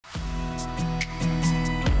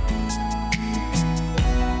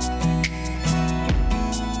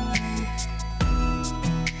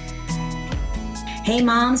Hey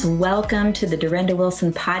moms, welcome to the Dorinda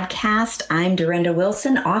Wilson podcast. I'm Dorinda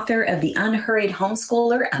Wilson, author of The Unhurried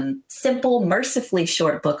Homeschooler, a simple, mercifully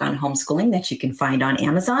short book on homeschooling that you can find on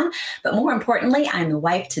Amazon. But more importantly, I'm the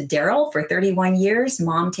wife to Daryl for 31 years,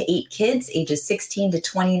 mom to 8 kids, ages 16 to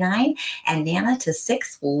 29, and nana to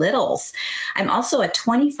 6 littles. I'm also a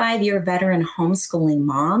 25-year veteran homeschooling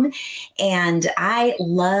mom, and I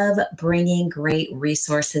love bringing great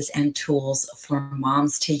resources and tools for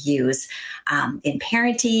moms to use in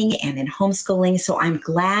parenting and in homeschooling. So I'm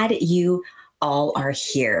glad you all are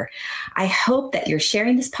here. I hope that you're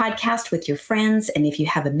sharing this podcast with your friends. And if you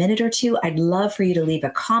have a minute or two, I'd love for you to leave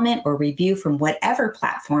a comment or review from whatever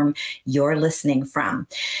platform you're listening from.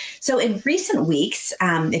 So in recent weeks,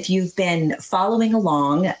 if you've been following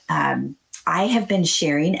along, I have been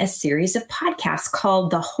sharing a series of podcasts called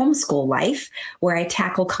The Homeschool Life, where I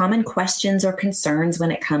tackle common questions or concerns when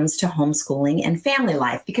it comes to homeschooling and family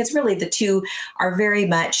life, because really the two are very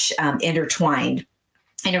much intertwined.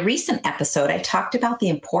 In a recent episode, I talked about the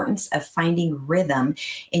importance of finding rhythm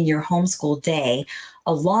in your homeschool day,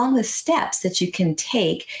 along with steps that you can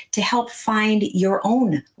take to help find your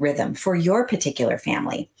own rhythm for your particular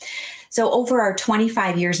family. So over our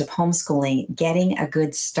 25 years of homeschooling, getting a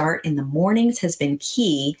good start in the mornings has been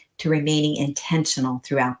key to remaining intentional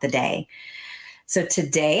throughout the day. So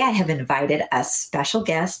today I have invited a special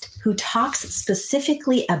guest who talks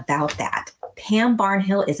specifically about that. Pam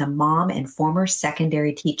Barnhill is a mom and former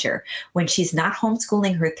secondary teacher. When she's not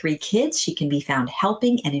homeschooling her 3 kids, she can be found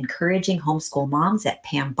helping and encouraging homeschool moms at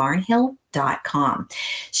pambarnhill.com.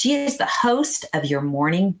 She is the host of Your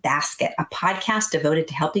Morning Basket, a podcast devoted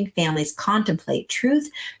to helping families contemplate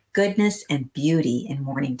truth, goodness, and beauty in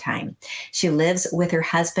morning time. She lives with her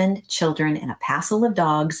husband, children, and a passel of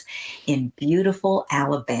dogs in beautiful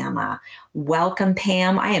Alabama. Welcome,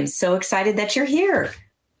 Pam. I am so excited that you're here.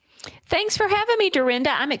 Thanks for having me,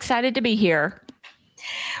 Dorinda. I'm excited to be here.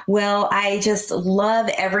 Well, I just love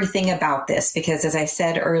everything about this because, as I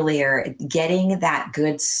said earlier, getting that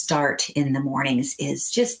good start in the mornings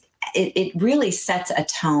is just it really sets a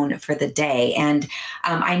tone for the day. And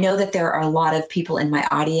I know that there are a lot of people in my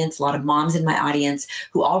audience, a lot of moms in my audience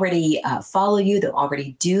who already follow you, that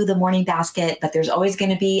already do the morning basket, but there's always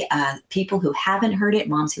going to be people who haven't heard it,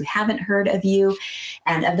 moms who haven't heard of you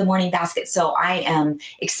and of the morning basket. So I am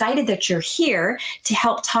excited that you're here to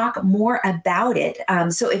help talk more about it.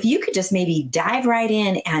 So if you could just maybe dive right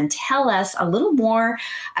in and tell us a little more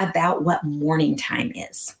about what morning time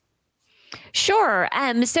is. Sure.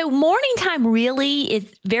 So morning time really is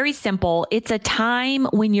very simple. It's a time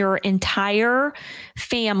when your entire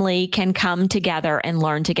family can come together and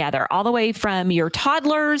learn together, all the way from your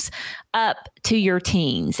toddlers up to your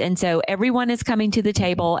teens. And so everyone is coming to the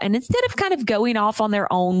table, and instead of kind of going off on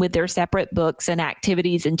their own with their separate books and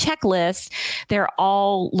activities and checklists, they're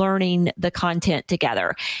all learning the content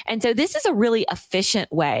together. And so this is a really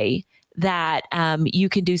efficient way that you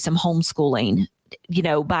can do some homeschooling.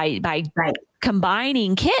 By right.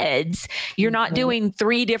 combining kids, you're not doing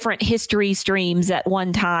 3 different history streams at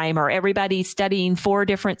one time, or everybody studying 4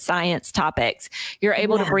 different science topics. You're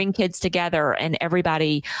able to bring kids together and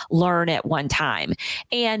everybody learn at one time.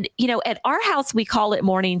 And, at our house, we call it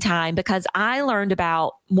morning time because I learned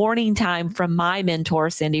about morning time from my mentor,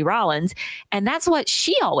 Cindy Rollins, and that's what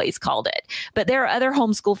she always called it. But there are other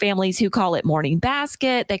homeschool families who call it morning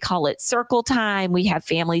basket. They call it circle time. We have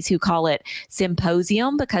families who call it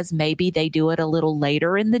symposium because maybe they do it a little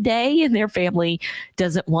later in the day and their family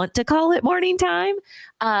doesn't want to call it morning time.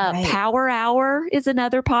 Right. Power hour is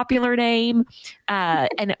another popular name.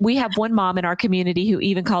 And we have one mom in our community who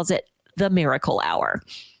even calls it the miracle hour.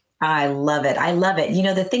 I love it. I love it.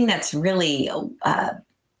 The thing that's really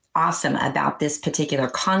awesome about this particular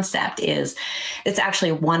concept is it's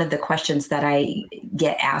actually one of the questions that I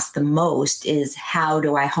get asked the most is, how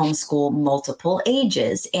do I homeschool multiple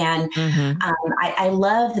ages? And I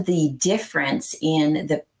love the difference in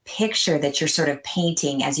the picture that you're sort of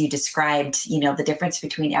painting as you described, the difference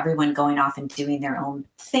between everyone going off and doing their own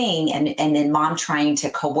thing and then mom trying to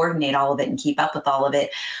coordinate all of it and keep up with all of it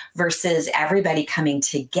versus everybody coming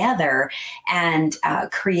together and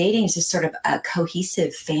creating just sort of a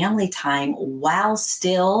cohesive family time while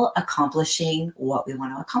still accomplishing what we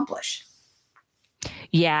want to accomplish.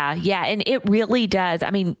 Yeah. Yeah. And it really does.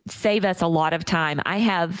 I mean, save us a lot of time. I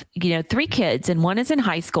have, 3 kids, and one is in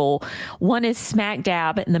high school. One is smack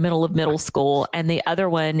dab in the middle of middle school. And the other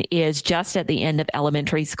one is just at the end of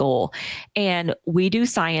elementary school. And we do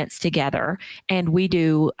science together, and we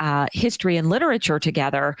do history and literature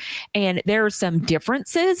together. And there are some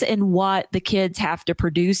differences in what the kids have to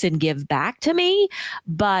produce and give back to me.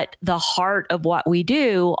 But the heart of what we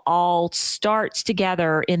do all starts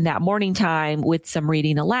together in that morning time with some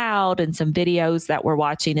reading aloud and some videos that we're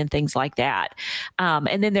watching and things like that.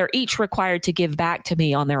 And then they're each required to give back to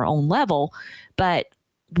me on their own level, but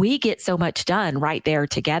we get so much done right there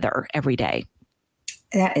together every day.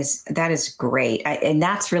 That is great. And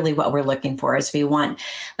that's really what we're looking for is we want,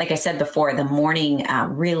 like I said before, the morning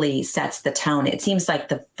really sets the tone. It seems like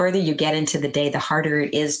the further you get into the day, the harder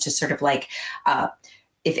it is to sort of like,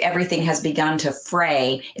 if everything has begun to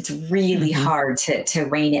fray, it's really hard to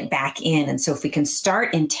rein it back in. And so if we can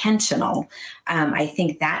start intentional, I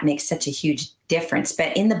think that makes such a huge difference.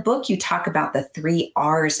 But in the book, you talk about the 3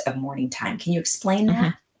 R's of morning time. Can you explain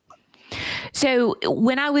that? So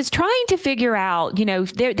when I was trying to figure out,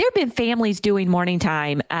 there have been families doing morning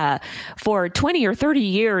time for 20 or 30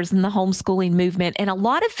 years in the homeschooling movement. And a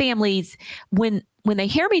lot of families, when they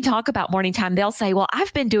hear me talk about morning time, they'll say, well,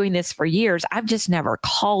 I've been doing this for years. I've just never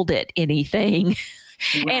called it anything.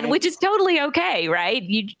 Right. And which is totally okay, right?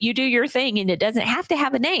 You do your thing, and it doesn't have to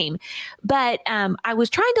have a name. But I was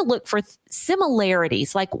trying to look for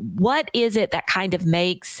similarities, like what is it that kind of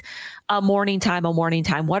makes a morning time a morning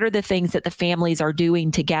time? What are the things that the families are doing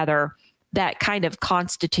together that kind of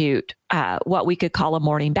constitute what we could call a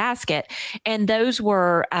morning basket? And those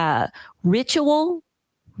were ritual,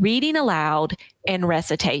 reading aloud, and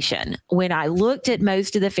recitation. When I looked at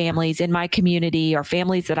most of the families in my community or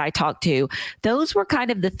families that I talked to, those were kind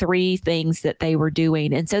of the 3 things that they were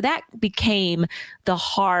doing. And so that became the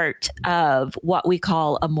heart of what we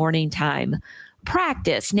call a morning time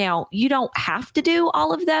practice. Now, you don't have to do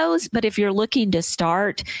all of those, but if you're looking to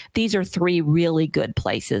start, these are 3 really good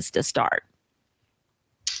places to start.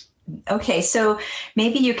 Okay, so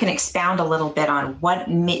maybe you can expound a little bit on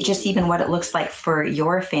just even what it looks like for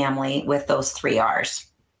your family with those 3 R's.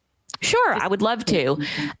 Sure, I would love to.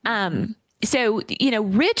 So,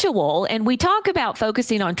 ritual, and we talk about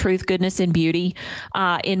focusing on truth, goodness, and beauty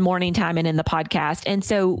in morning time and in the podcast. And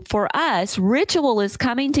so for us, ritual is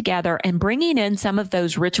coming together and bringing in some of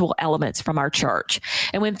those ritual elements from our church.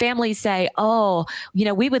 And when families say, oh,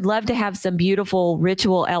 we would love to have some beautiful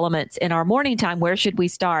ritual elements in our morning time, where should we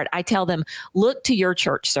start? I tell them, look to your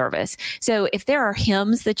church service. So if there are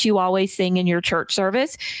hymns that you always sing in your church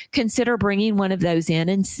service, consider bringing one of those in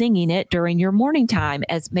and singing it during your morning time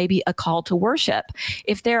as maybe a call to worship.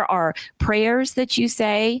 If there are prayers that you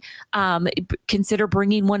say, consider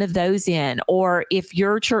bringing one of those in. Or if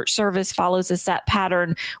your church service follows a set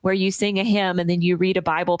pattern where you sing a hymn and then you read a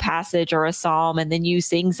Bible passage or a psalm and then you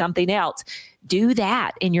sing something else, do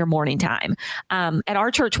that in your morning time. At our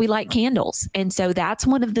church, we light candles. And so that's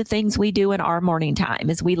one of the things we do in our morning time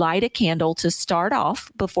is we light a candle to start off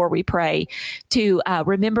before we pray to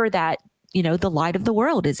remember that the light of the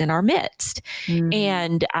world is in our midst.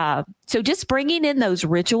 And so just bringing in those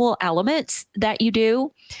ritual elements that you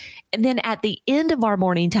do. And then at the end of our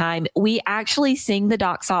morning time, we actually sing the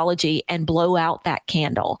doxology and blow out that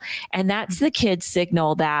candle. And that's the kids'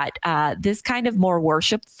 signal that this kind of more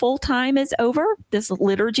worshipful time is over, this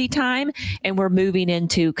liturgy time, and we're moving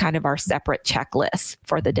into kind of our separate checklist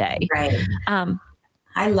for the day. Right.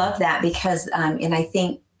 I love that because, and I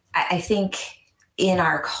think in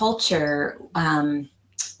our culture,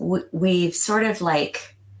 we've sort of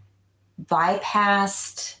like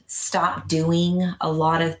stopped doing a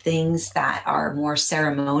lot of things that are more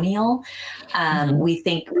ceremonial.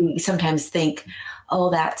 We sometimes think,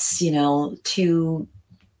 oh, that's, too,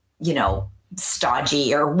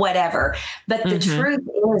 stodgy or whatever. But the truth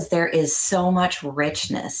is there is so much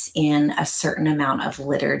richness in a certain amount of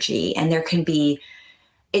liturgy, and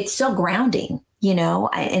it's so grounding.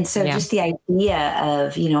 And so just the idea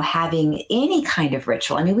of, having any kind of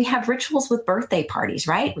ritual. I mean, we have rituals with birthday parties,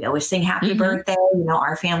 right? We always sing happy birthday.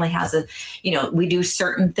 Our family has we do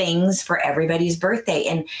certain things for everybody's birthday.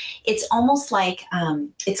 And it's almost like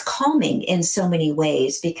it's calming in so many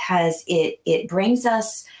ways because it brings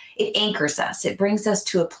us, it anchors us. It brings us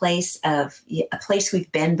to a place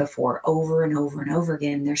we've been before over and over and over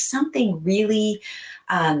again. There's something really,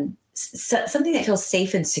 something that feels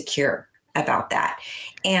safe and secure about that.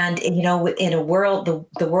 And, in a world,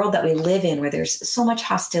 the world that we live in where there's so much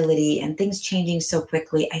hostility and things changing so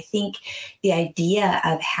quickly, I think the idea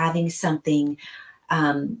of having something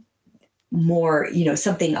more,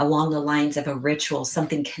 something along the lines of a ritual,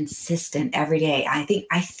 something consistent every day.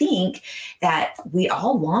 I think that we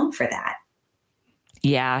all long for that.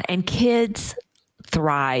 Yeah. And kids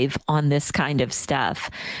thrive on this kind of stuff.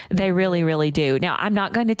 They really, really do. Now, I'm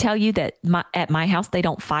not going to tell you that at my house, they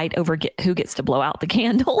don't fight over who gets to blow out the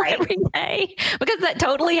candle every day, because that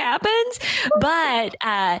totally happens. But,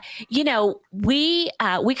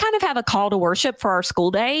 we kind of have a call to worship for our school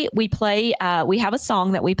day. We have a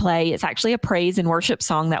song that we play. It's actually a praise and worship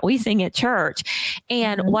song that we sing at church.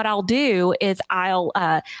 And what I'll do is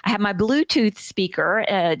I have my Bluetooth speaker,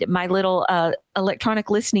 my little, electronic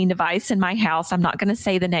listening device in my house. I'm not going to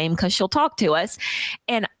say the name because she'll talk to us.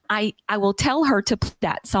 And I will tell her to play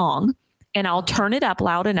that song, and I'll turn it up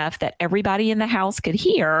loud enough that everybody in the house could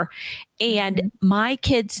hear. And my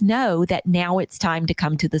kids know that now it's time to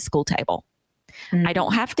come to the school table. I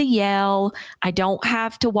don't have to yell. I don't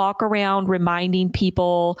have to walk around reminding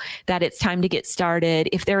people that it's time to get started.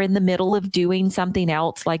 If they're in the middle of doing something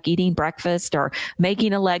else, like eating breakfast or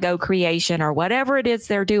making a Lego creation or whatever it is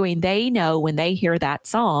they're doing, they know when they hear that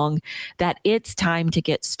song that it's time to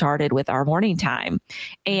get started with our morning time.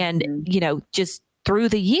 And, just through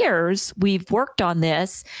the years, we've worked on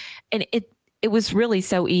this, and it was really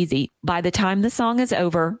so easy. By the time the song is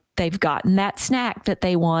over, they've gotten that snack that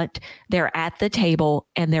they want. They're at the table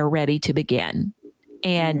and they're ready to begin.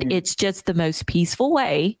 And it's just the most peaceful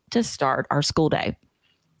way to start our school day.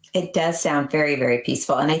 It does sound very, very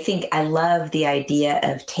peaceful. And I think I love the idea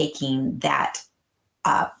of taking that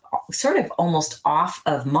sort of almost off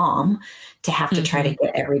of mom to have to try to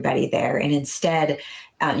get everybody there. And instead,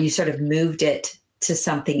 you sort of moved it to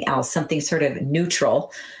something else, something sort of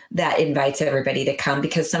neutral that invites everybody to come,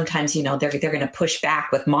 because sometimes, they're going to push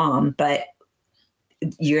back with mom, but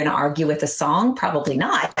you're going to argue with a song? Probably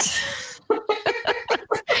not.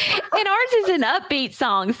 And ours is an upbeat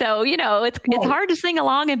song. So, it's hard to sing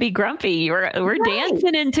along and be grumpy. We're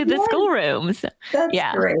dancing into the schoolrooms.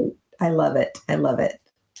 That's great. I love it.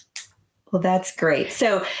 Well, that's great.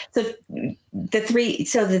 So it's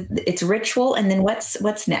ritual. And then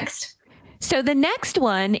what's next? So the next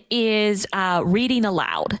one is reading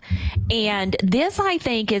aloud. And this, I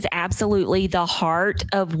think, is absolutely the heart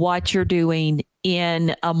of what you're doing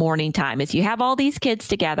in a morning time. Is you have all these kids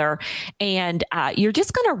together and you're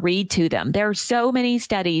just going to read to them. There are so many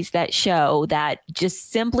studies that show that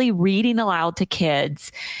just simply reading aloud to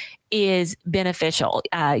kids is beneficial.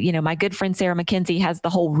 My good friend Sarah McKenzie has the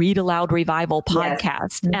whole Read Aloud Revival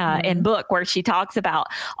podcast and book, where she talks about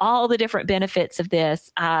all the different benefits of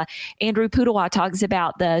this. Andrew Pudawa talks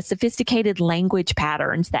about the sophisticated language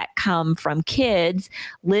patterns that come from kids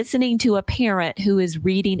listening to a parent who is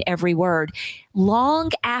reading every word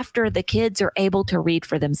long after the kids are able to read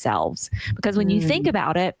for themselves. Because when you think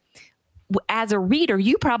about it, as a reader,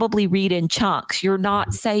 you probably read in chunks. You're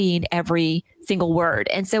not saying every single word.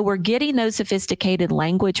 And so we're getting those sophisticated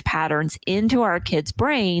language patterns into our kids'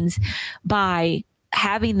 brains by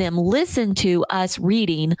having them listen to us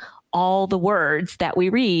reading all the words that we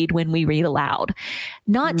read when we read aloud.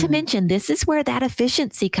 Not to mention, this is where that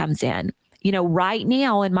efficiency comes in. Right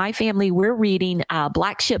now in my family, we're reading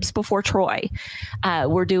Black Ships Before Troy.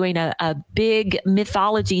 We're doing a big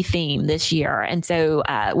mythology theme this year. And so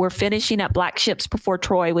we're finishing up Black Ships Before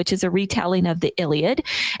Troy, which is a retelling of the Iliad.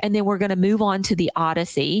 And then we're going to move on to the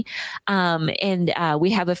Odyssey. And we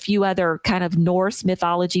have a few other kind of Norse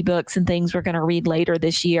mythology books and things we're going to read later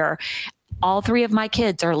this year. All three of my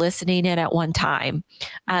kids are listening in at one time.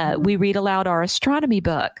 We read aloud our astronomy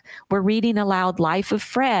book. We're reading aloud Life of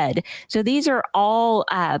Fred. So these are all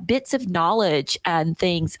bits of knowledge and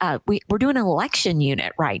things. We're doing an election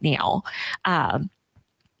unit right now,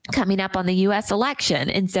 coming up on the U.S. election.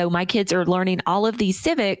 And so my kids are learning all of these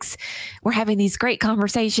civics. We're having these great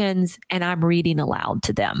conversations, and I'm reading aloud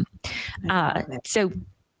to them. So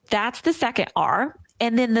that's the second R.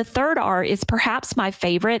 And then the third R is perhaps my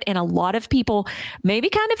favorite, and a lot of people maybe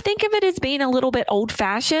kind of think of it as being a little bit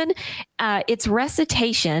old-fashioned. It's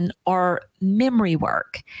recitation or memory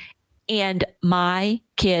work. And my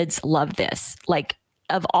kids love this. Like,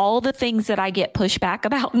 of all the things that I get pushback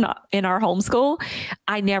about in our homeschool,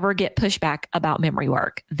 I never get pushback about memory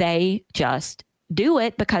work. They just do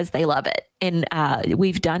it because they love it. And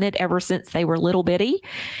we've done it ever since they were little bitty.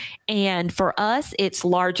 And for us, it's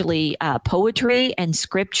largely poetry and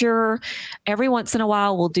scripture. Every once in a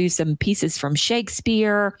while, we'll do some pieces from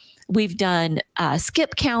Shakespeare. We've done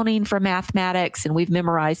skip counting for mathematics, and we've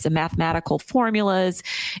memorized some mathematical formulas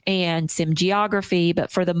and some geography. But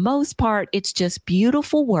for the most part, it's just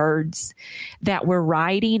beautiful words that we're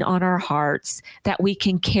writing on our hearts that we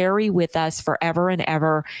can carry with us forever and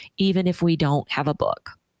ever, even if we don't have a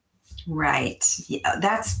book. Right.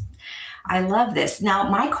 Yeah, I love this. Now,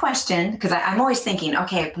 my question, because I'm always thinking,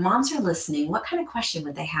 okay, if moms are listening, what kind of question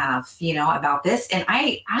would they have, about this? And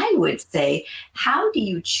I would say, how do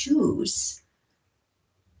you choose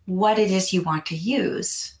what it is you want to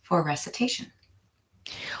use for recitation?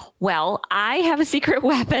 Well, I have a secret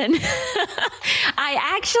weapon. I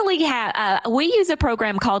actually have, we use a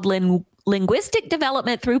program called Linguistic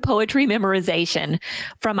Development Through Poetry Memorization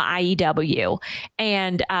from IEW.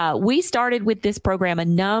 And we started with this program a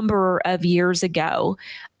number of years ago.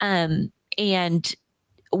 And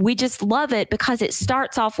we just love it because it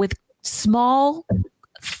starts off with small,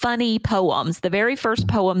 funny poems. The very first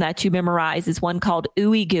poem that you memorize is one called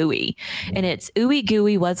Ooey Gooey. And it's Ooey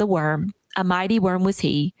Gooey was a worm. A mighty worm was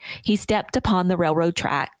he. He stepped upon the railroad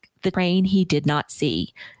track. The train he did not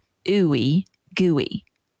see. Ooey Gooey.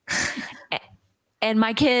 And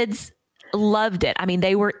my kids loved it. I mean,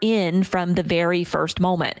 they were in from the very first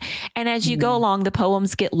moment. And as you go along, the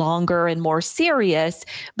poems get longer and more serious,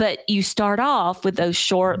 but you start off with those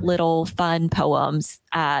short little fun poems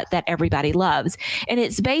that everybody loves. And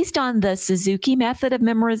it's based on the Suzuki method of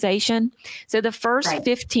memorization. So the first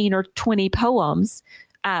 15 or 20 poems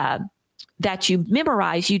that you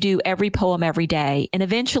memorize, you do every poem every day. And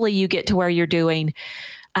eventually you get to where you're doing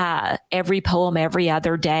every poem every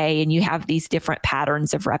other day, and you have these different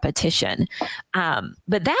patterns of repetition.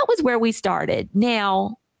 But that was where we started.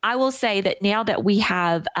 Now, I will say that now that we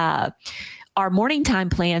have our morning time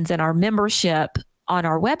plans and our membership on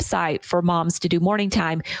our website for moms to do morning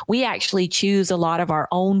time, we actually choose a lot of our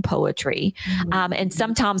own poetry. And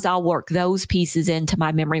sometimes I'll work those pieces into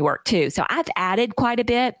my memory work too. So I've added quite a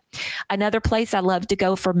bit. Another place I love to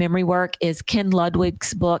go for memory work is Ken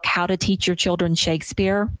Ludwig's book, How to Teach Your Children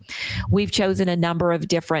Shakespeare. We've chosen a number of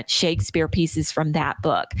different Shakespeare pieces from that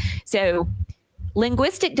book. So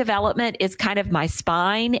linguistic development is kind of my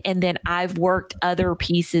spine. And then I've worked other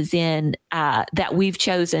pieces in that we've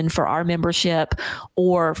chosen for our membership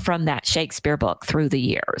or from that Shakespeare book through the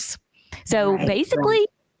years. So basically,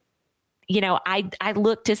 I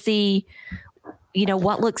look to see,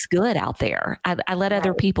 what looks good out there. I let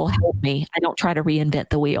other people help me. I don't try to reinvent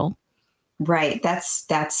the wheel. Right.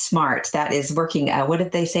 That's smart. That is working. What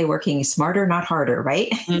did they say? Working smarter, not harder,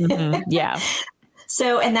 right? Mm-hmm. Yeah.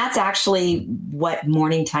 So, and that's actually what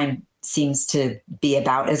morning time seems to be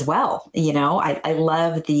about as well. I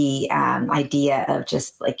love the idea of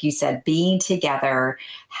just, like you said, being together,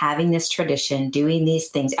 having this tradition, doing these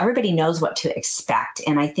things. Everybody knows what to expect.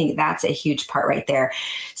 And I think that's a huge part right there.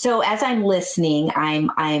 So as I'm listening, I'm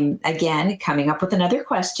again coming up with another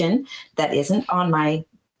question that isn't on my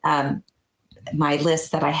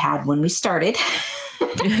list that I had when we started.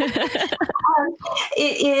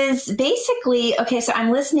 It is basically, okay, so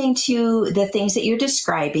I'm listening to the things that you're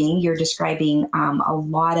describing. You're describing a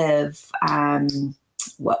lot of,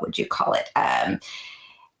 what would you call it?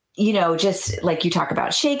 Just like you talk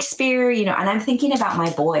about Shakespeare, and I'm thinking about my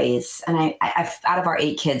boys, and I've out of our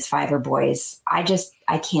 8 kids, 5 are boys. I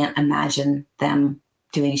can't imagine them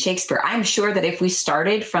doing Shakespeare. I'm sure that if we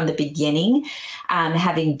started from the beginning,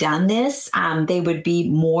 having done this, they would be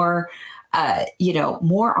more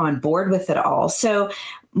on board with it all. So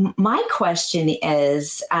my question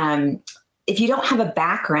is, if you don't have a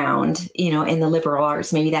background, in the liberal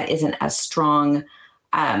arts, maybe that isn't a strong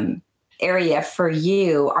area for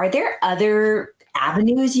you. Are there other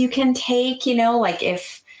avenues you can take? Like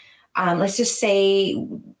if, let's just say,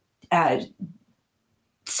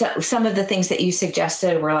 so some of the things that you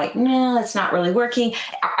suggested were like, no, it's not really working.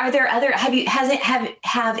 Are there other?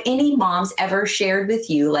 Have any moms ever shared with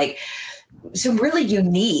you like some really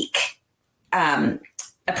unique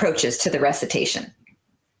approaches to the recitation?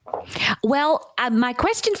 Well, my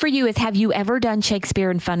question for you is, have you ever done Shakespeare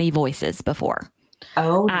in funny voices before?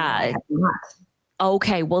 Oh, no, I have not.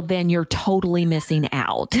 Okay, well, then you're totally missing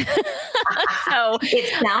out. So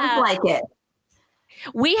it sounds like it.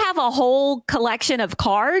 We have a whole collection of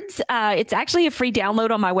cards. It's actually a free download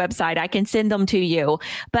on my website. I can send them to you.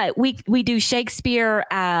 But we do Shakespeare.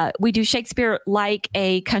 We do Shakespeare like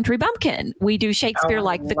a country bumpkin. We do Shakespeare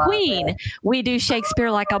like the Queen. It. We do Shakespeare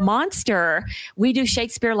like a monster. We do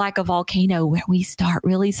Shakespeare like a volcano, where we start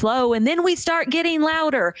really slow and then we start getting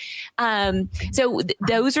louder. So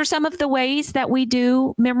those are some of the ways that we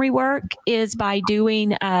do memory work, is by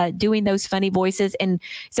doing those funny voices. And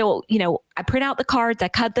so, I print out the cards cards, I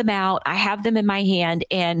cut them out, I have them in my hand,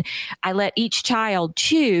 and I let each child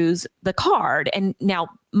choose the card. And now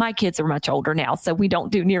my kids are much older now, so we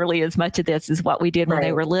don't do nearly as much of this as what we did when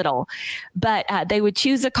they were little. But they would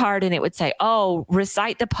choose a card and it would say, oh,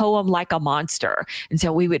 recite the poem like a monster. And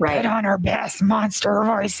so we would put on our best monster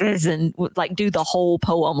voices and like do the whole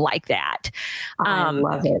poem like that. I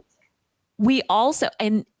love it. We also,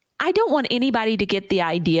 and I don't want anybody to get the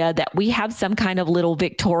idea that we have some kind of little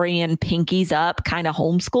Victorian pinkies up kind of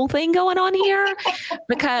homeschool thing going on here,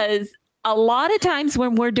 because a lot of times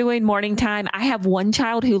when we're doing morning time, I have one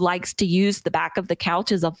child who likes to use the back of the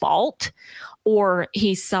couch as a vault, or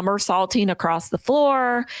he's somersaulting across the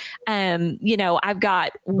floor. I've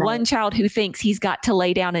got one child who thinks he's got to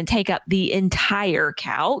lay down and take up the entire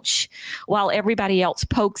couch while everybody else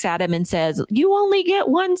pokes at him and says, you only get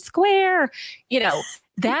one square.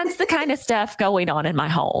 That's the kind of stuff going on in my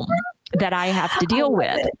home that I have to deal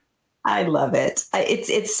with. I love it.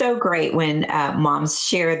 It's so great when moms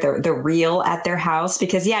share the real at their house,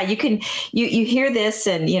 because you hear this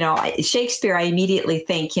and, Shakespeare, I immediately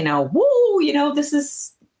think, woo, this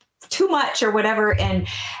is too much or whatever.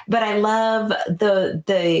 But I love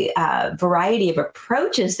the variety of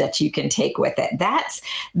approaches that you can take with it.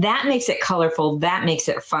 That makes it colorful. That makes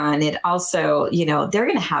it fun. It also, they're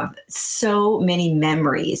going to have so many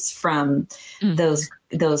memories from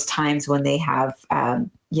those times when they have,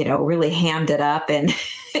 really hammed it up, and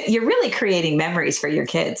you're really creating memories for your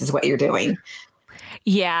kids is what you're doing.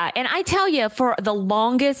 Yeah. And I tell you, for the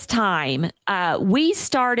longest time, we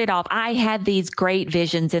started off, I had these great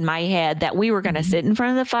visions in my head that we were going to sit in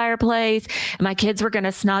front of the fireplace and my kids were going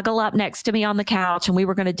to snuggle up next to me on the couch and we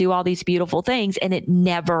were going to do all these beautiful things. And it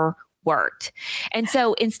never worked. And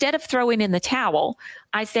so instead of throwing in the towel,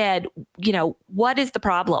 I said, what is the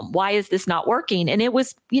problem? Why is this not working? And it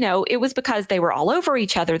was because they were all over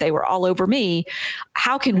each other. They were all over me.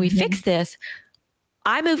 How can we fix this?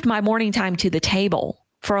 I moved my morning time to the table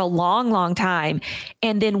for a long, long time.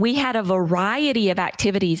 And then we had a variety of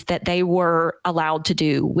activities that they were allowed to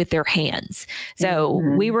do with their hands. So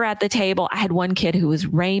we were at the table. I had one kid who was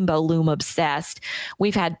rainbow loom obsessed.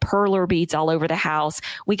 We've had perler beads all over the house.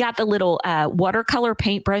 We got the little watercolor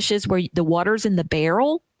paintbrushes where the water's in the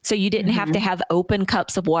barrel. So you didn't have to have open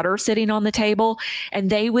cups of water sitting on the table. And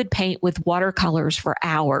they would paint with watercolors for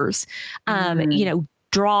hours.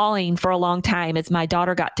 Drawing for a long time. As my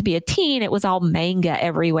daughter got to be a teen, it was all manga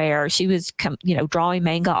everywhere. She was, drawing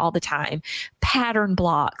manga all the time. Pattern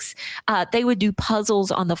blocks. They would do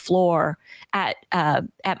puzzles on the floor at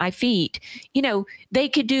my feet. They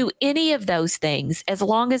could do any of those things as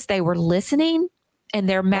long as they were listening and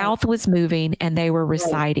their mouth was moving and they were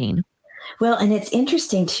reciting. Well, and it's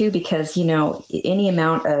interesting too, because, any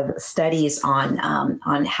amount of studies on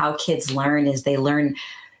how kids learn is they learn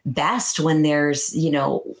best when there's,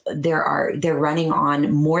 they're running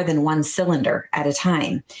on more than one cylinder at a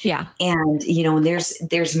time. Yeah. And,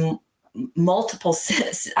 there's multiple,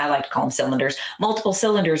 I like to call them cylinders, multiple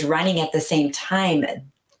cylinders running at the same time.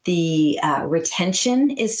 The retention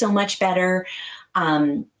is so much better.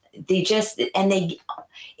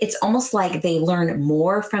 It's almost like they learn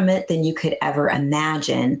more from it than you could ever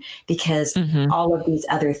imagine, because all of these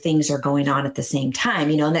other things are going on at the same time,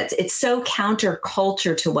 and it's so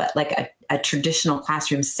counterculture to what like a traditional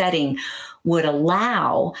classroom setting would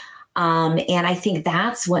allow. And I think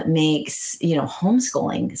that's what makes,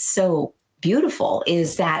 homeschooling so beautiful,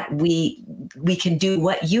 is that we can do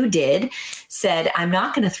what you did, said, I'm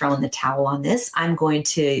not going to throw in the towel on this. I'm going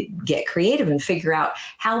to get creative and figure out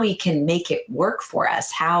how we can make it work for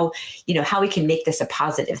us, how we can make this a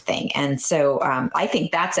positive thing. And so I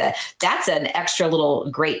think that's an extra little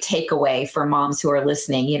great takeaway for moms who are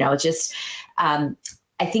listening,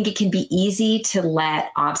 I think it can be easy to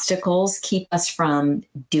let obstacles keep us from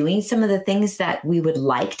doing some of the things that we would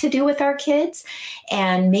like to do with our kids,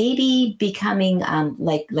 and maybe becoming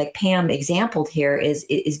like Pam exampled here is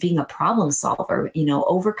being a problem solver,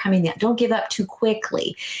 overcoming that. Don't give up too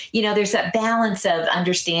quickly. There's that balance of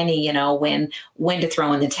understanding, when to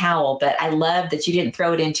throw in the towel, but I love that you didn't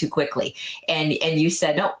throw it in too quickly. And you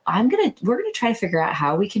said, no, we're going to try to figure out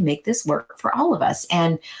how we can make this work for all of us.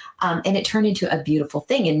 And it turned into a beautiful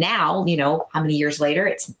thing. And now, how many years later,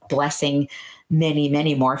 it's blessing many,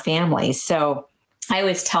 many more families. So I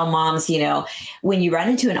always tell moms, when you run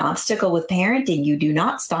into an obstacle with parenting, you do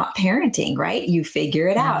not stop parenting, right? You figure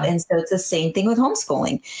it out. And so it's the same thing with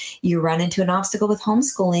homeschooling. You run into an obstacle with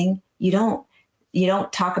homeschooling, you don't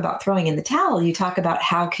talk about throwing in the towel. You talk about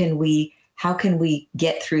how can we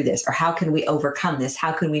get through this, or how can we overcome this?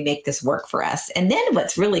 How can we make this work for us? And then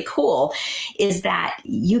what's really cool is that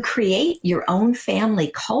you create your own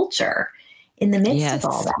family culture. in the midst Yes. of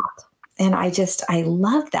all that. And I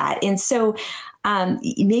love that. And so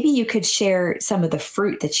maybe you could share some of the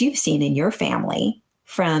fruit that you've seen in your family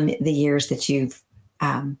from the years that you've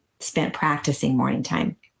spent practicing morning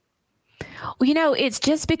time. Well, it's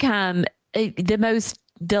just become the most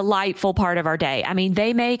delightful part of our day. I mean,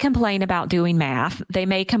 they may complain about doing math. They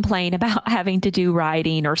may complain about having to do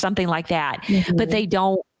writing or something like that, but they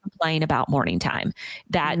don't complain about morning time.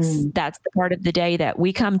 That's the part of the day that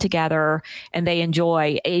we come together and they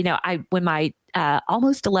enjoy. When my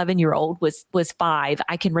almost 11-year-old was 5,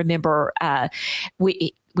 I can remember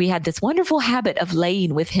we had this wonderful habit of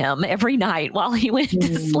laying with him every night while he went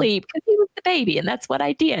to sleep because he was the baby, and that's what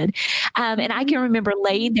I did. And I can remember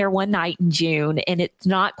laying there one night in June, and it's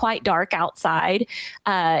not quite dark outside.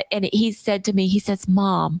 And he said to me, he says,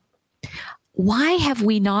 "Mom, why have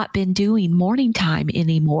we not been doing morning time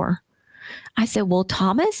anymore?" I said, "Well,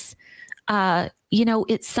 Thomas,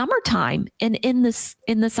 it's summertime, and in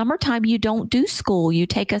the summertime, you don't do school. You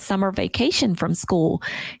take a summer vacation from school."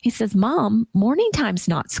 He says, "Mom, morning time's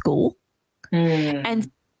not school." And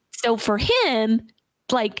so for him,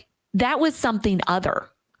 like, that was something other.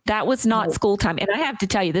 That was not school time. And I have to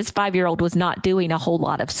tell you, this 5-year-old was not doing a whole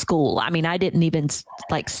lot of school. I mean, I didn't even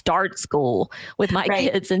start school with my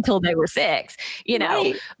kids until they were 6,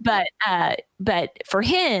 but for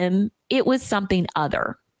him, it was something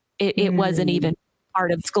other. It wasn't even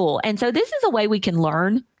part of school. And so this is a way we can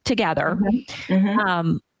learn together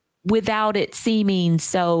without it seeming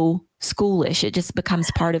so schoolish. It just becomes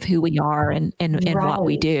part of who we are and what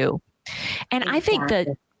we do. And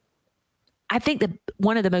exactly. I think that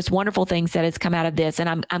one of the most wonderful things that has come out of this,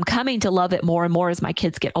 and I'm coming to love it more and more as my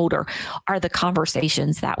kids get older, are the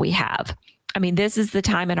conversations that we have. I mean, this is the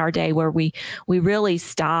time in our day where we really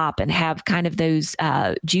stop and have kind of those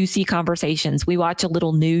juicy conversations. We watch a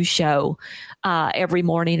little news show every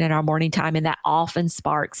morning in our morning time, and that often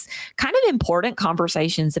sparks kind of important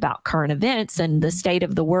conversations about current events and the state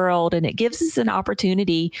of the world. And it gives us an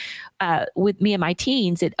opportunity with me and my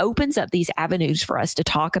teens. It opens up these avenues for us to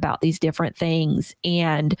talk about these different things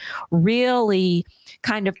and really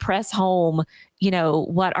kind of press home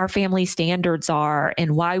what our family standards are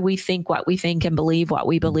and why we think what we think and believe what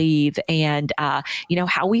we believe, and,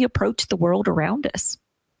 how we approach the world around us.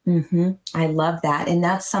 I love that. And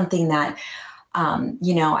that's something that,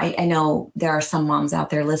 I know there are some moms out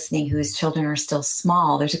there listening whose children are still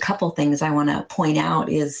small. There's a couple things I want to point out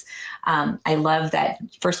is I love that,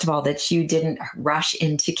 first of all, that you didn't rush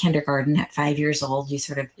into kindergarten at 5 years old. You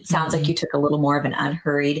it sounds like you took a little more of an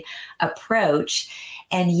unhurried approach.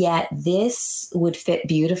 And yet this would fit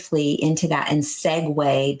beautifully into that and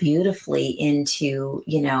segue beautifully into,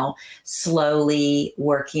 slowly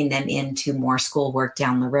working them into more schoolwork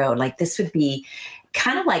down the road. Like this would be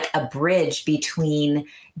kind of like a bridge between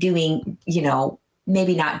doing,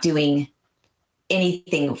 maybe not doing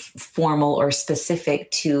anything formal or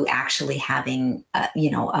specific to actually having, a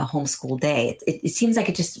homeschool day. It seems like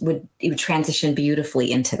it would transition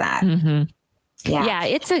beautifully into that. Yeah,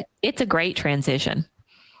 it's a great transition.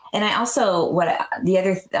 And I also, the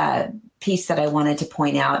other piece that I wanted to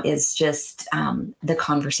point out is just the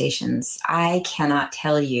conversations. I cannot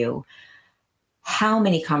tell you how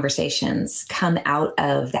many conversations come out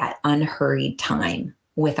of that unhurried time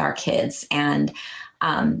with our kids. And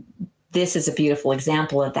this is a beautiful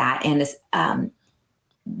example of that. And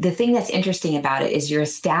the thing that's interesting about it is you're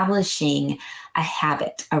establishing a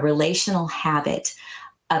habit, a relational habit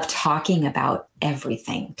of talking about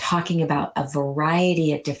everything, talking about a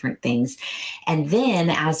variety of different things. And then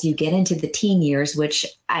as you get into the teen years, which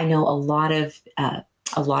I know a lot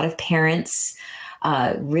of parents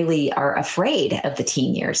really are afraid of the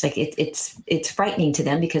teen years. Like it's frightening to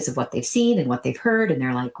them because of what they've seen and what they've heard. And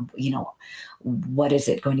they're like, what is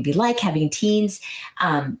it going to be like having teens?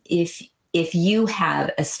 If you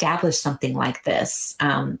have established something like this,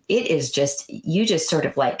 it is you just sort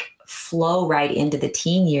of like flow right into the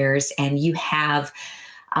teen years, and you have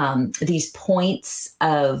these points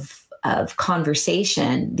of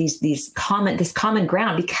conversation, this common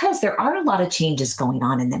ground, because there are a lot of changes going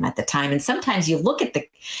on in them at the time. And sometimes you look at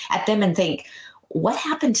them and think, what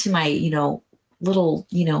happened to my, little,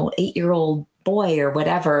 8-year-old boy or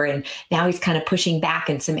whatever? And now he's kind of pushing back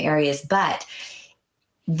in some areas, but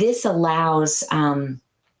this allows,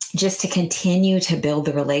 just to continue to build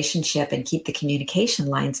the relationship and keep the communication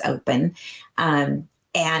lines open. And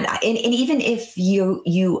even if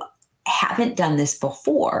you haven't done this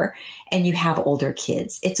before and you have older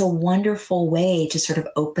kids, it's a wonderful way to sort of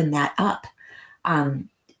open that up,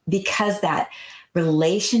 because that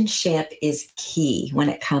relationship is key when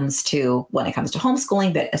it comes to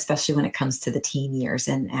homeschooling, but especially when it comes to the teen years.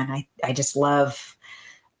 And I just love,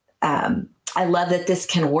 I love that this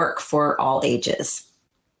can work for all ages.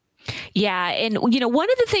 Yeah. And,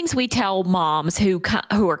 one of the things we tell moms who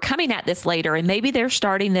are coming at this later, and maybe they're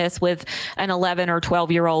starting this with an 11 or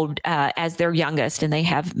 12-year-old as their youngest, and they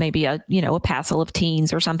have maybe a passel of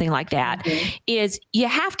teens or something like that, is you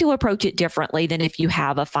have to approach it differently than if you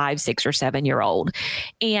have a 5, 6, or 7-year-old.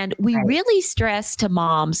 And we really stress to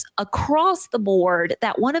moms across the board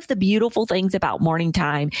that one of the beautiful things about morning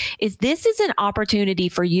time is this is an opportunity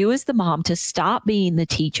for you as the mom to stop being the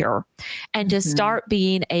teacher and to start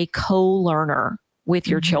being a co-learner with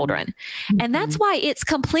your children. And that's why it's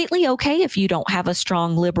completely okay if you don't have a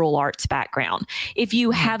strong liberal arts background. If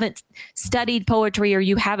you haven't studied poetry, or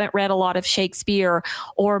you haven't read a lot of Shakespeare,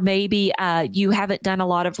 or maybe you haven't done a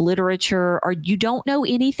lot of literature, or you don't know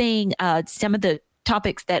anything. Some of the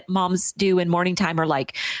topics that moms do in morning time are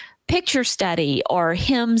like picture study or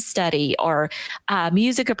hymn study or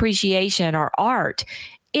music appreciation or art.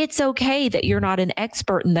 It's okay that you're not an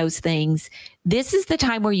expert in those things. This is the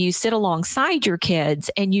time where you sit alongside your kids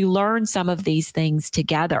and you learn some of these things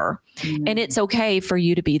together. And it's okay for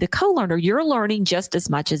you to be the co-learner. You're learning just as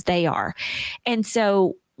much as they are. And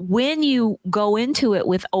so when you go into it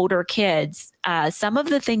with older kids, some of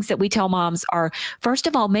the things that we tell moms are, first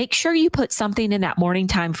of all, make sure you put something in that morning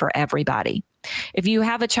time for everybody. If you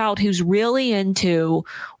have a child who's really into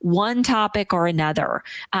one topic or another,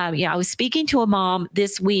 I was speaking to a mom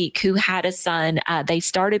this week who had a son. They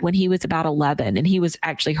started when he was about 11, and he was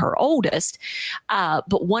actually her oldest.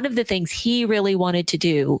 But one of the things he really wanted to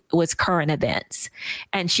do was current events.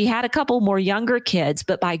 And she had a couple more younger kids,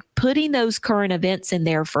 but by putting those current events in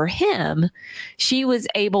there for him, she was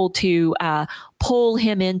able to pull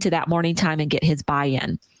him into that morning time and get his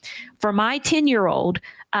buy-in. For my 10-year-old,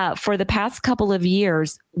 for the past couple of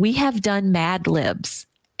years, we have done Mad Libs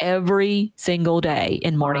every single day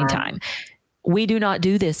in morning time. We do not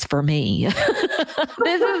do this for me.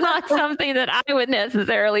 This is not something that I would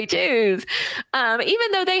necessarily choose,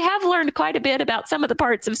 even though they have learned quite a bit about some of the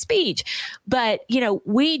parts of speech. But,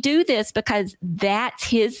 we do this because that's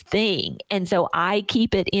his thing. And so I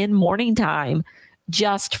keep it in morning time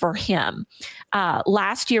just for him.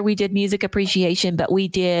 Last year we did music appreciation, but we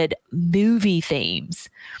did movie themes.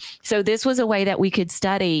 So this was a way that we could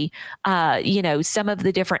study, some of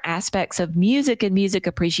the different aspects of music and music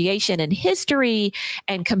appreciation and history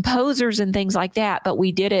and composers and things like that. But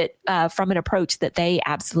we did it from an approach that they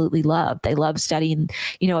absolutely loved. They love studying,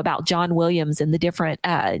 about John Williams and the different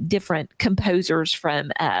composers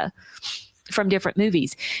from different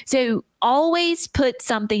movies. So always put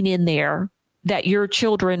something in there that your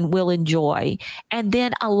children will enjoy, and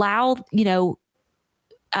then allow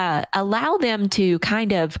them to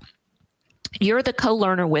kind of, you're the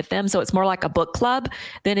co-learner with them. So it's more like a book club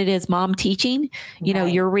than it is mom teaching.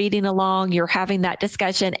 You're reading along, you're having that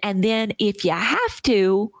discussion. And then if you have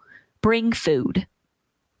to, bring food.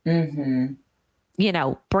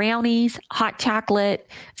 Brownies, hot chocolate,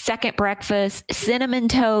 second breakfast, cinnamon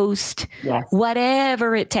toast,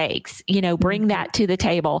 whatever it takes, bring that to the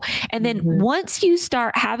table. And then once you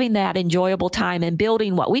start having that enjoyable time and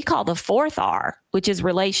building what we call the 4th R, which is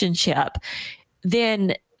relationship,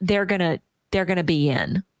 then they're going to be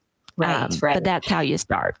in. Right. But that's how you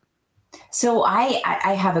start. So I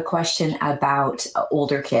have a question about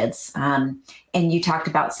older kids. And you talked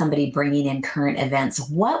about somebody bringing in current events.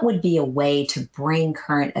 What would be a way to bring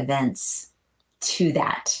current events to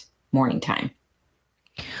that morning time?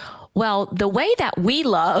 Well, the way that we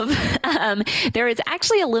love, there is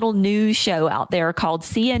actually a little news show out there called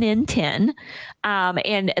CNN 10.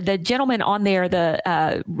 And the gentleman on there,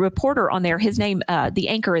 the reporter on there, his name, the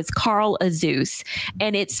anchor is Carl Azus.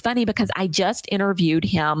 And it's funny because I just interviewed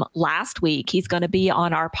him last week. He's going to be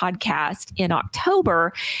on our podcast in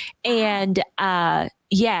October. And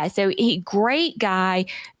so great guy,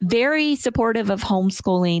 very supportive of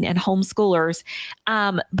homeschooling and homeschoolers,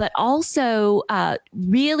 but also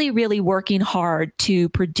really, really working hard to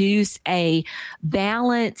produce a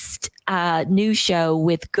balanced news show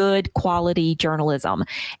with good quality journalism.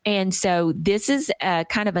 And so this is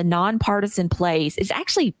kind of a nonpartisan place. It's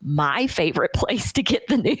actually my favorite place to get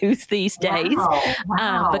the news these days.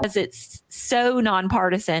 Wow. Because it's so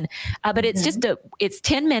nonpartisan. But it's it's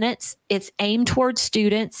 10 minutes. It's aimed towards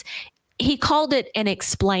students. He called it an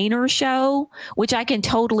explainer show, which I can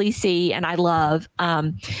totally see and I love.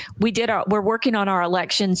 We're working on our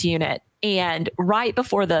elections unit And right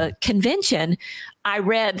before the convention, I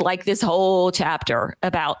read like this whole chapter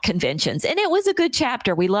about conventions, and it was a good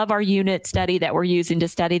chapter. We love our unit study that we're using to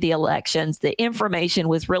study the elections. The information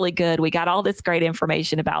was really good. We got all this great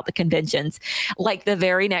information about the conventions. Like the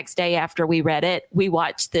very next day after we read it, we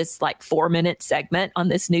watched this like 4-minute segment on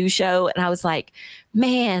this news show. And I was like,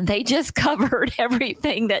 man, they just covered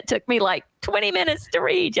everything that took me like 20 minutes to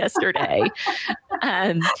read yesterday.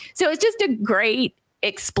 So it's just a great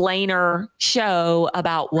explainer show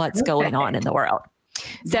about what's going on in the world.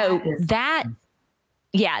 So that's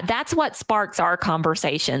what sparks our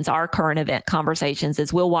conversations, our current event conversations,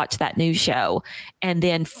 is we'll watch that news show. And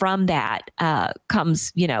then from that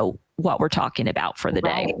comes, what we're talking about for the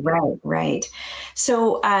day. Right.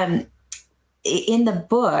 So in the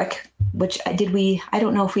book, I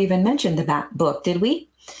don't know if we even mentioned the book, did we?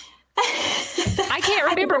 I can't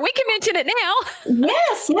remember. We can mention it now.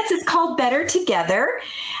 Yes, it's called Better Together.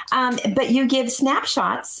 But you give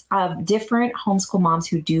snapshots of different homeschool moms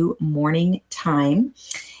who do morning time.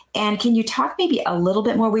 And can you talk maybe a little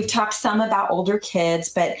bit more? We've talked some about older kids,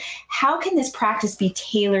 but how can this practice be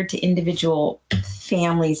tailored to individual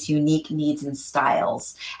families' unique needs and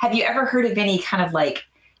styles? Have you ever heard of any kind of like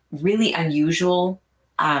really unusual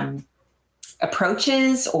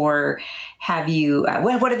approaches, or have you,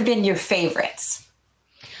 what have been your favorites?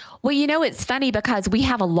 Well, it's funny because we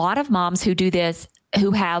have a lot of moms who do this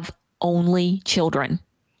who have only children.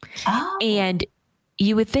 Oh. And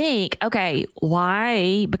you would think, okay,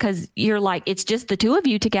 why? Because you're like, it's just the two of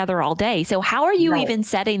you together all day. So how are you even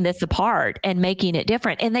setting this apart and making it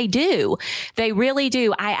different? And they do. They really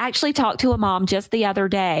do. I actually talked to a mom just the other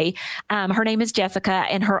day. Her name is Jessica,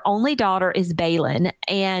 and her only daughter is Baylin.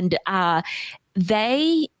 And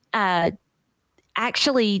they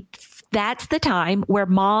actually, that's the time where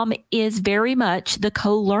mom is very much the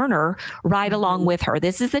co-learner right along with her.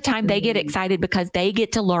 This is the time they get excited because they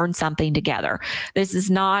get to learn something together. This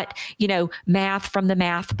is not, math from the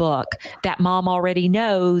math book that mom already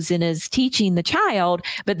knows and is teaching the child,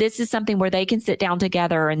 but this is something where they can sit down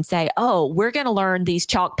together and say, oh, we're going to learn these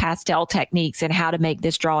chalk pastel techniques and how to make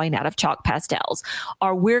this drawing out of chalk pastels.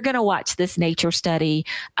 Or we're going to watch this nature study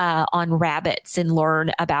on rabbits and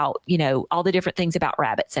learn about, all the different things about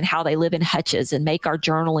rabbits and how they live in hutches, and make our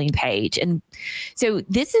journaling page. And so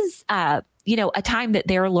this is, a time that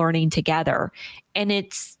they're learning together. And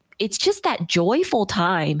it's just that joyful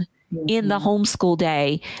time in the homeschool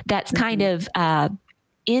day that's kind of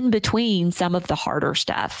in between some of the harder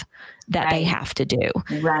stuff that they have to do.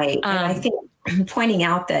 Right. And I think pointing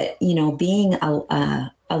out that, being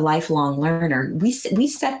a lifelong learner, we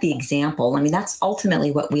set the example. I mean, that's ultimately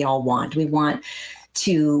what we all want. We want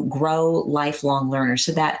to grow lifelong learners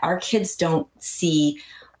so that our kids don't see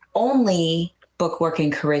only bookwork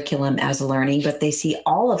and curriculum as learning, but they see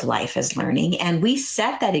all of life as learning. And we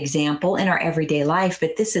set that example in our everyday life,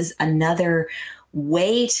 but this is another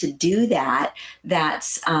way to do that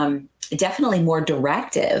that's definitely more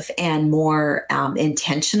directive and more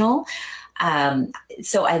intentional.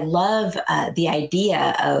 So I love the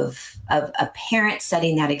idea of a parent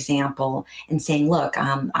setting that example and saying, look,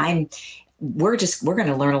 we're going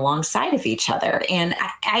to learn alongside of each other. And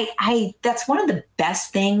I that's one of the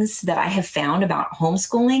best things that I have found about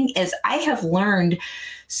homeschooling is I have learned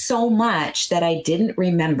so much that I didn't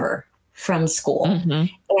remember from school. Mm-hmm.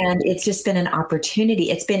 And it's just been an opportunity.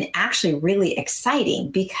 It's been actually really exciting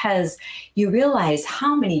because you realize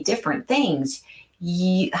how many different things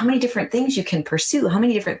you can pursue, how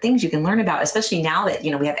many different things you can learn about, especially now that,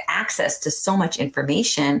 we have access to so much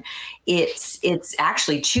information. It's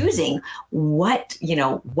actually choosing what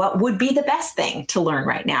would be the best thing to learn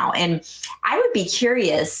right now. And I would be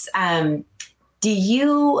curious, do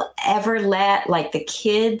you ever let like the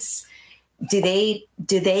kids, do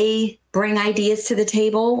they bring ideas to the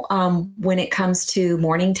table when it comes to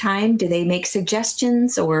morning time? Do they make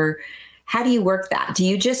suggestions, or how do you work that? Do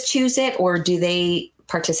you just choose it, or do they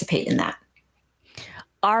participate in that?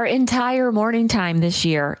 Our entire morning time this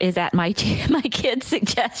year is at my kids'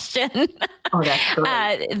 suggestion. Oh, that's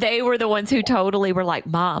great. They were the ones who totally were like,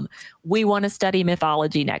 Mom, we want to study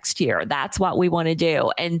mythology next year. That's what we want to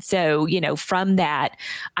do. And so, from that,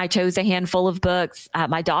 I chose a handful of books.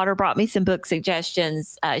 My daughter brought me some book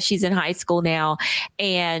suggestions. She's in high school now.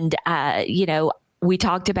 And, we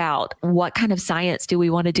talked about what kind of science do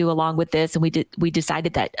we want to do along with this. And we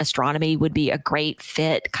decided that astronomy would be a great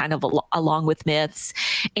fit kind of along with myths.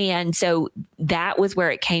 And so that was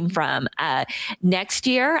where it came from. Next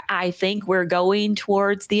year, I think we're going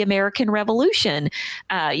towards the American Revolution.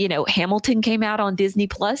 Hamilton came out on Disney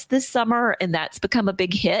Plus this summer, and that's become a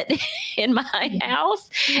big hit in my house.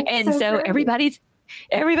 And so everybody's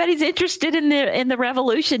everybody's interested in the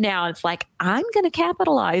revolution now. It's like, I'm going to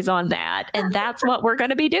capitalize on that. And that's what we're going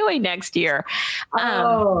to be doing next year.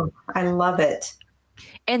 I love it.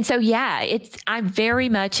 And so, I'm very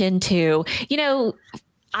much into,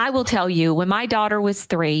 I will tell you, when my daughter was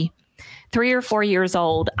 3 or 4 years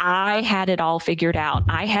old, I had it all figured out.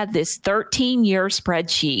 I had this 13-year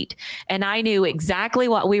spreadsheet, and I knew exactly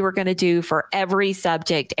what we were going to do for every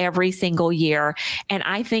subject every single year. And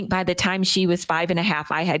I think by the time she was 5.5,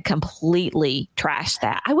 I had completely trashed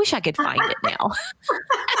that. I wish I could find it now.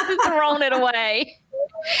 I've thrown it away.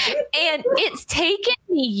 And it's taken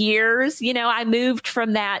me years. I moved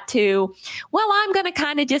from that to, I'm going to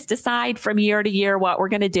kind of just decide from year to year what we're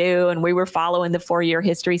going to do. And we were following the 4-year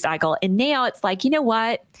history cycle. And now it's like, you know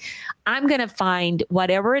what? I'm going to find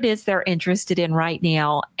whatever it is they're interested in right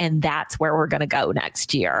now. And that's where we're going to go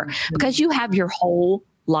next year, because you have your whole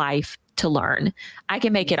life to learn. I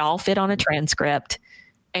can make it all fit on a transcript,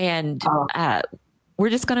 and we're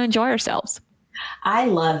just going to enjoy ourselves. I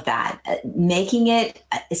love that. Making it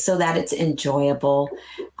so that it's enjoyable.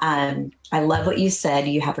 I love what you said.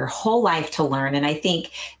 You have your whole life to learn. And I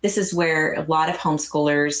think this is where a lot of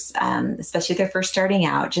homeschoolers, especially if they're first starting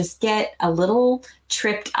out, just get a little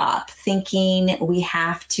tripped up thinking we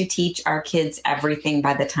have to teach our kids everything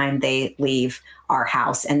by the time they leave our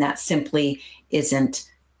house. And that simply isn't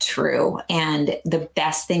true. And the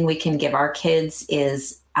best thing we can give our kids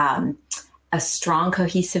is a strong,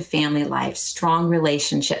 cohesive family life, strong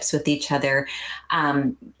relationships with each other,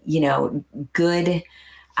 good,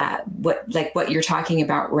 what you're talking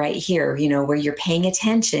about right here, where you're paying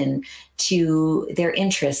attention to their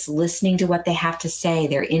interests, listening to what they have to say,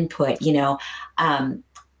 their input, and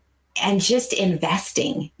just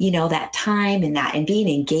investing, that time and that, and being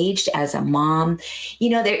engaged as a mom,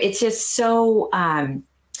 it's just so,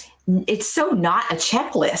 it's so not a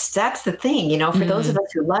checklist. That's the thing, for those of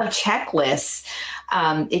us who love checklists,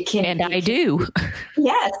 it can. And I do.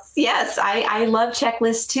 Yes. I love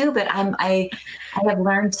checklists too, but I have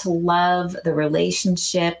learned to love the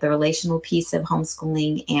relationship, the relational piece of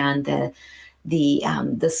homeschooling, and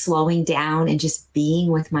the slowing down and just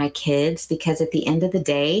being with my kids, because at the end of the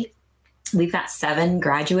day, we've got 7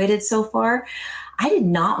 graduated so far. I did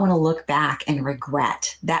not want to look back and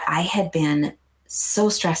regret that I had been so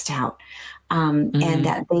stressed out, and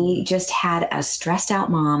that they just had a stressed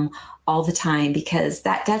out mom all the time, because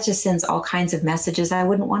that just sends all kinds of messages I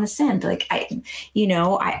wouldn't want to send. Like, I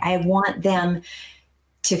want them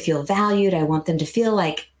to feel valued. I want them to feel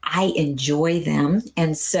like I enjoy them.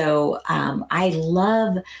 And so I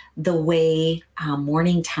love the way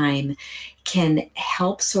morning time can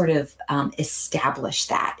help sort of establish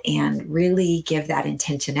that and really give that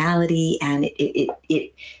intentionality. And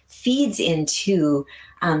it feeds into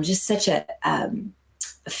just such a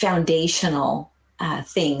foundational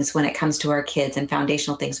things when it comes to our kids, and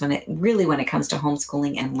foundational things when it comes to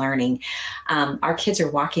homeschooling and learning. Our kids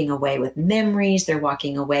are walking away with memories. They're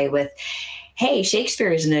walking away with, hey,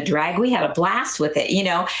 Shakespeare isn't a drag. We had a blast with it,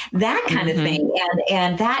 that kind of thing.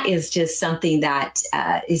 And that is just something that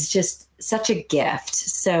is just such a gift.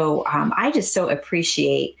 So I just so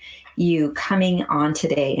appreciate you coming on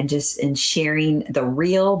today and sharing the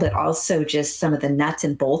real, but also just some of the nuts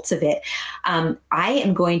and bolts of it. I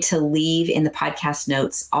am going to leave in the podcast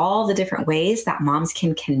notes all the different ways that moms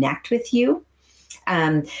can connect with you.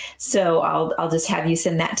 So I'll just have you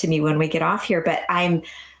send that to me when we get off here. But I'm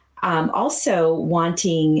also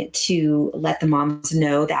wanting to let the moms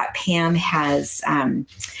know that Pam has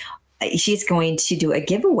she's going to do a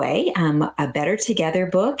giveaway, a Better Together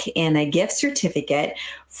book and a gift certificate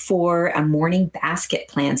for a morning basket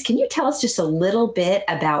plans. Can you tell us just a little bit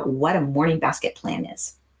about what a morning basket plan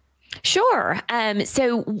is? Sure.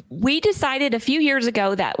 So we decided a few years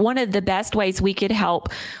ago that one of the best ways we could help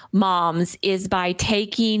moms is by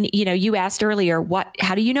taking, you asked earlier,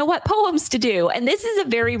 how do you know what poems to do? And this is a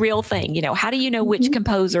very real thing. How do you know which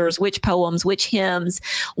composers, which poems, which hymns,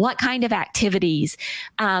 what kind of activities?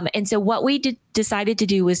 And so what we decided to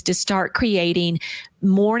do was to start creating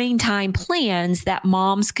morning time plans that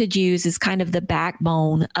moms could use as kind of the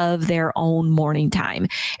backbone of their own morning time.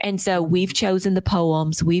 And so we've chosen the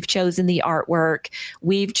poems, we've chosen the artwork,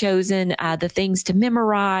 we've chosen the things to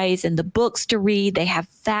memorize and the books to read. They have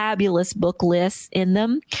fabulous book lists in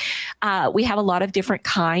them. We have a lot of different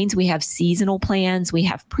kinds. We have seasonal plans. We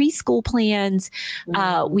have preschool plans.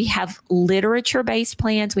 We have literature-based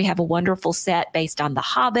plans. We have a wonderful set based on The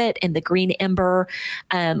Hobbit and The Green Ember.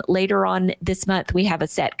 Later on this month, we have a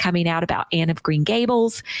set coming out about Anne of Green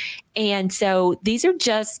Gables. And so these are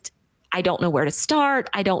just, I don't know where to start.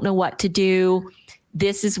 I don't know what to do.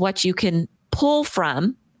 This is what you can pull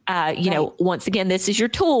from Once again, this is your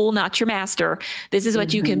tool, not your master. This is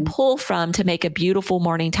what you can pull from to make a beautiful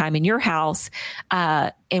morning time in your house.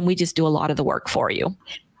 And we just do a lot of the work for you.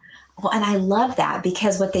 Well, and I love that,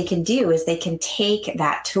 because what they can do is they can take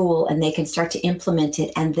that tool and they can start to implement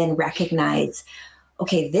it and then recognize,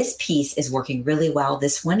 okay, this piece is working really well.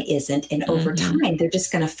 This one isn't. And over time, they're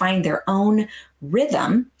just going to find their own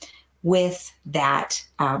rhythm with that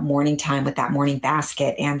morning time, with that morning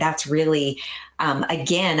basket. And that's really,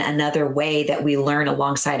 again, another way that we learn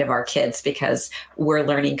alongside of our kids, because we're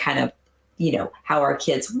learning kind of, how our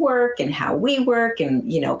kids work and how we work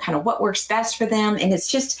and, kind of what works best for them. And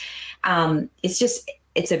it's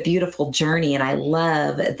a beautiful journey. And I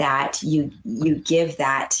love that you give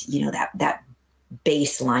that, that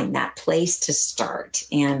baseline, that place to start.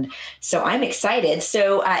 And so I'm excited.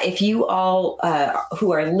 So if you all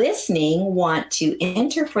who are listening want to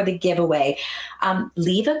enter for the giveaway,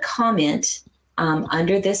 leave a comment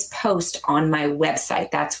under this post on my website.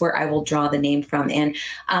 That's where I will draw the name from. And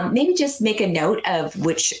maybe just make a note of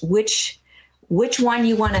which one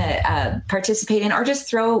you want to participate in, or just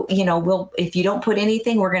throw, if you don't put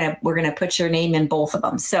anything, we're going to put your name in both of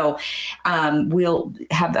them. So we'll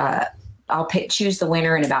have I'll choose the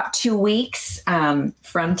winner in about 2 weeks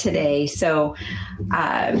from today. So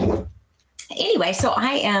anyway, so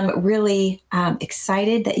I am really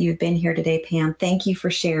excited that you've been here today, Pam. Thank you for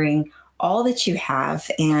sharing all that you have.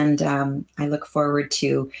 And I look forward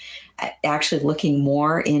to actually looking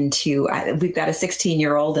more into, we've got a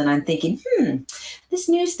 16-year-old and I'm thinking, this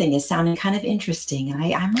news thing is sounding kind of interesting. And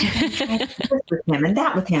I might try this with him and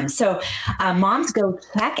that with him. So moms, go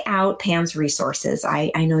check out Pam's resources.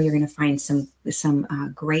 I know you're going to find some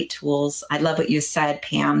great tools. I love what you said,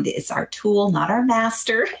 Pam. It's our tool, not our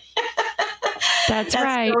master. That's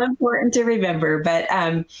right. So important to remember. But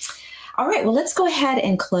all right, well, let's go ahead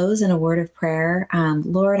and close in a word of prayer.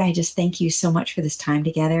 Lord, I just thank you so much for this time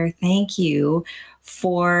together. Thank you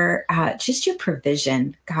for just your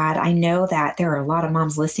provision. God, I know that there are a lot of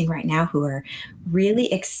moms listening right now who are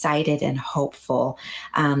really excited and hopeful,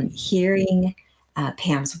 hearing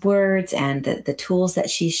Pam's words and the tools that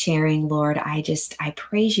she's sharing. Lord, I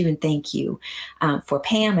praise you and thank you for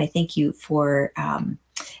Pam. I thank you for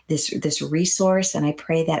this resource. And I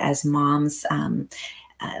pray that as moms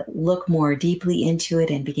look more deeply into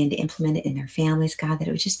it and begin to implement it in their families, God, that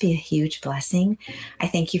it would just be a huge blessing. I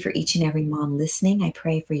thank you for each and every mom listening. I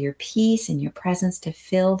pray for your peace and your presence to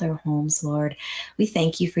fill their homes, Lord. We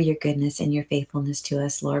thank you for your goodness and your faithfulness to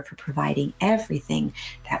us, Lord, for providing everything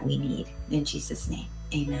that we need. In Jesus' name,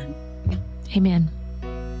 amen. Amen.